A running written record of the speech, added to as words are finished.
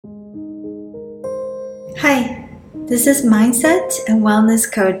Hi, this is Mindset and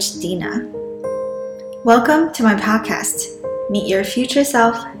Wellness Coach Dina. Welcome to my podcast, Meet Your Future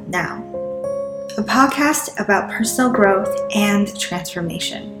Self Now, a podcast about personal growth and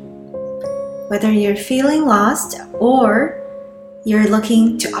transformation. Whether you're feeling lost or you're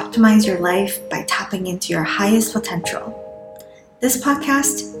looking to optimize your life by tapping into your highest potential, this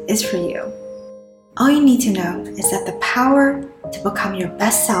podcast is for you. All you need to know is that the power to become your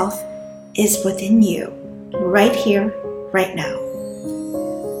best self is within you. Right here, right now.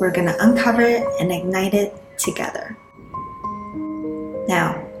 We're going to uncover it and ignite it together.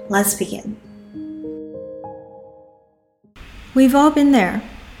 Now, let's begin. We've all been there,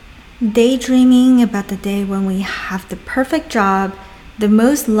 daydreaming about the day when we have the perfect job, the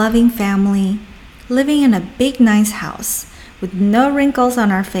most loving family, living in a big nice house with no wrinkles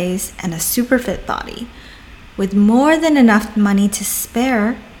on our face and a super fit body, with more than enough money to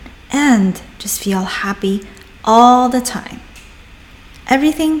spare and just feel happy all the time.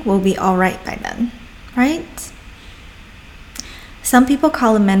 Everything will be all right by then, right? Some people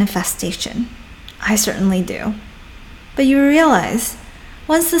call it manifestation. I certainly do. But you realize,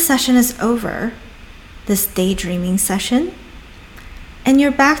 once the session is over, this daydreaming session, and you're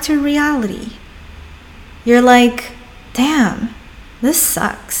back to reality, you're like, damn, this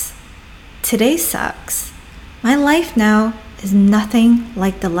sucks. Today sucks. My life now is nothing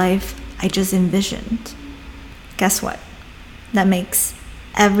like the life I just envisioned. Guess what? That makes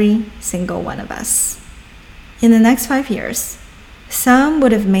every single one of us. In the next 5 years, some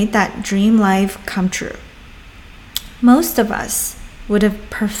would have made that dream life come true. Most of us would have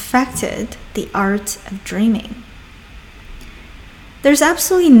perfected the art of dreaming. There's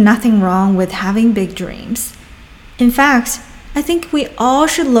absolutely nothing wrong with having big dreams. In fact, I think we all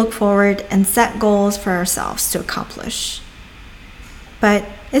should look forward and set goals for ourselves to accomplish. But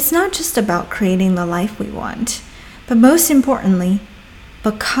it's not just about creating the life we want, but most importantly,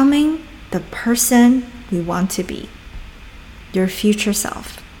 becoming the person we want to be, your future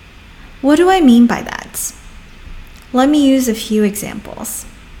self. What do I mean by that? Let me use a few examples.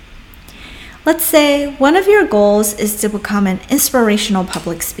 Let's say one of your goals is to become an inspirational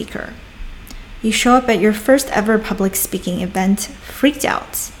public speaker. You show up at your first ever public speaking event freaked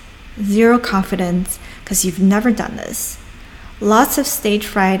out, zero confidence because you've never done this, lots of stage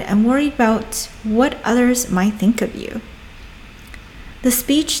fright and worried about what others might think of you. The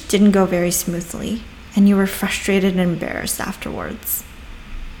speech didn't go very smoothly and you were frustrated and embarrassed afterwards.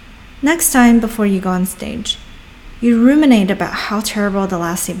 Next time before you go on stage, you ruminate about how terrible the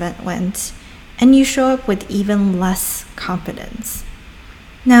last event went and you show up with even less confidence.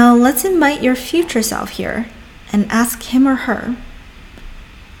 Now, let's invite your future self here and ask him or her,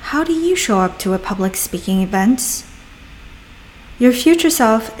 how do you show up to a public speaking event? Your future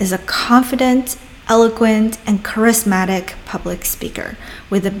self is a confident, eloquent, and charismatic public speaker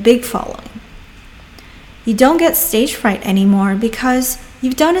with a big following. You don't get stage fright anymore because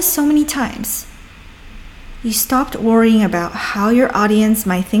you've done it so many times. You stopped worrying about how your audience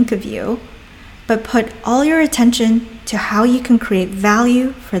might think of you, but put all your attention to how you can create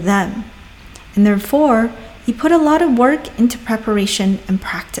value for them. And therefore, you put a lot of work into preparation and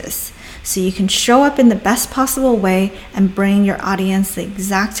practice so you can show up in the best possible way and bring your audience the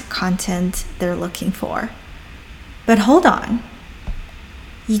exact content they're looking for. But hold on.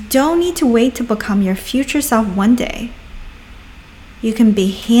 You don't need to wait to become your future self one day. You can be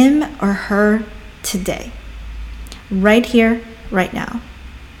him or her today, right here, right now.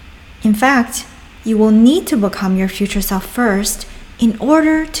 In fact, you will need to become your future self first in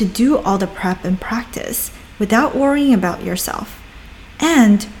order to do all the prep and practice without worrying about yourself,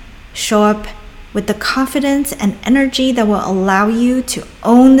 and show up with the confidence and energy that will allow you to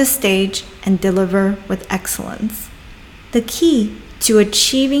own the stage and deliver with excellence. The key to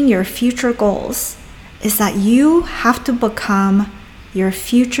achieving your future goals is that you have to become your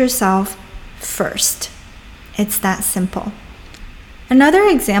future self first. It's that simple. Another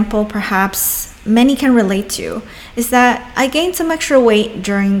example perhaps many can relate to is that I gained some extra weight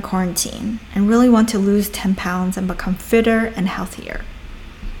during quarantine and really want to lose 10 pounds and become fitter and healthier.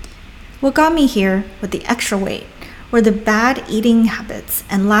 What got me here with the extra weight were the bad eating habits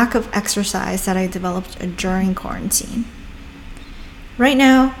and lack of exercise that I developed during quarantine. Right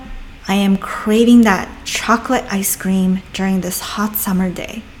now, I am craving that chocolate ice cream during this hot summer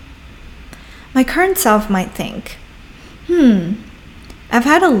day. My current self might think, I've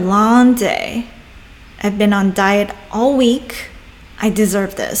had a long day. I've been on diet all week. I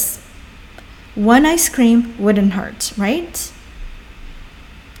deserve this. One ice cream wouldn't hurt, right?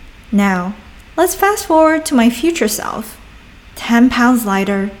 Now, let's fast forward to my future self. 10 pounds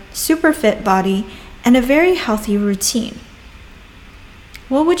lighter, super fit body, and a very healthy routine.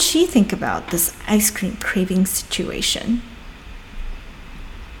 What would she think about this ice cream craving situation?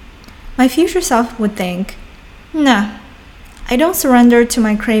 My future self would think, nah, I don't surrender to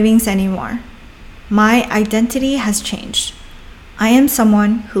my cravings anymore. My identity has changed. I am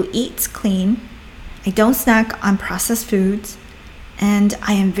someone who eats clean, I don't snack on processed foods, and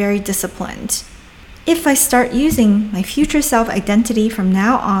I am very disciplined. If I start using my future self identity from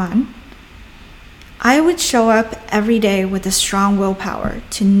now on, I would show up every day with a strong willpower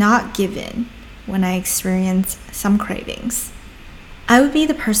to not give in when I experience some cravings. I would be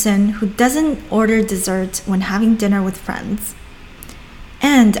the person who doesn't order dessert when having dinner with friends.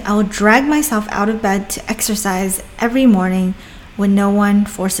 And I will drag myself out of bed to exercise every morning when no one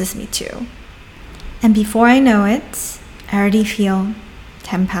forces me to. And before I know it, I already feel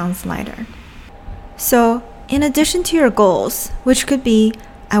 10 pounds lighter. So, in addition to your goals, which could be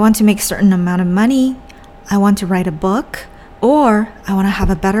I want to make a certain amount of money, I want to write a book, or I want to have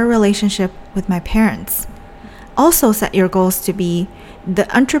a better relationship with my parents. Also set your goals to be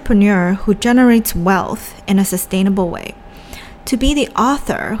the entrepreneur who generates wealth in a sustainable way, to be the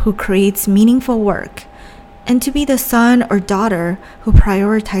author who creates meaningful work, and to be the son or daughter who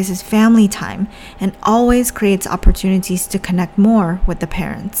prioritizes family time and always creates opportunities to connect more with the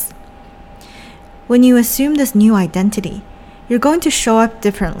parents. When you assume this new identity, you're going to show up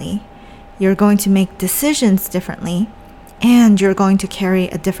differently, you're going to make decisions differently, and you're going to carry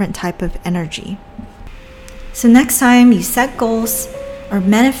a different type of energy. So next time you set goals or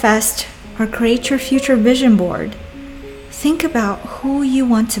manifest or create your future vision board, think about who you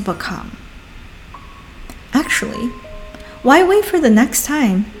want to become. Actually, why wait for the next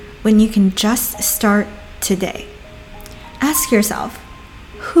time when you can just start today? Ask yourself,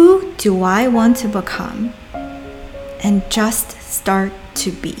 who do I want to become? And just start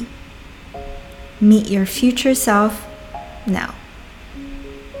to be. Meet your future self now.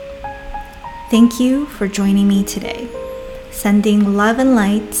 Thank you for joining me today. Sending love and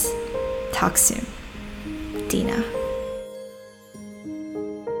light. Talk soon. Dina.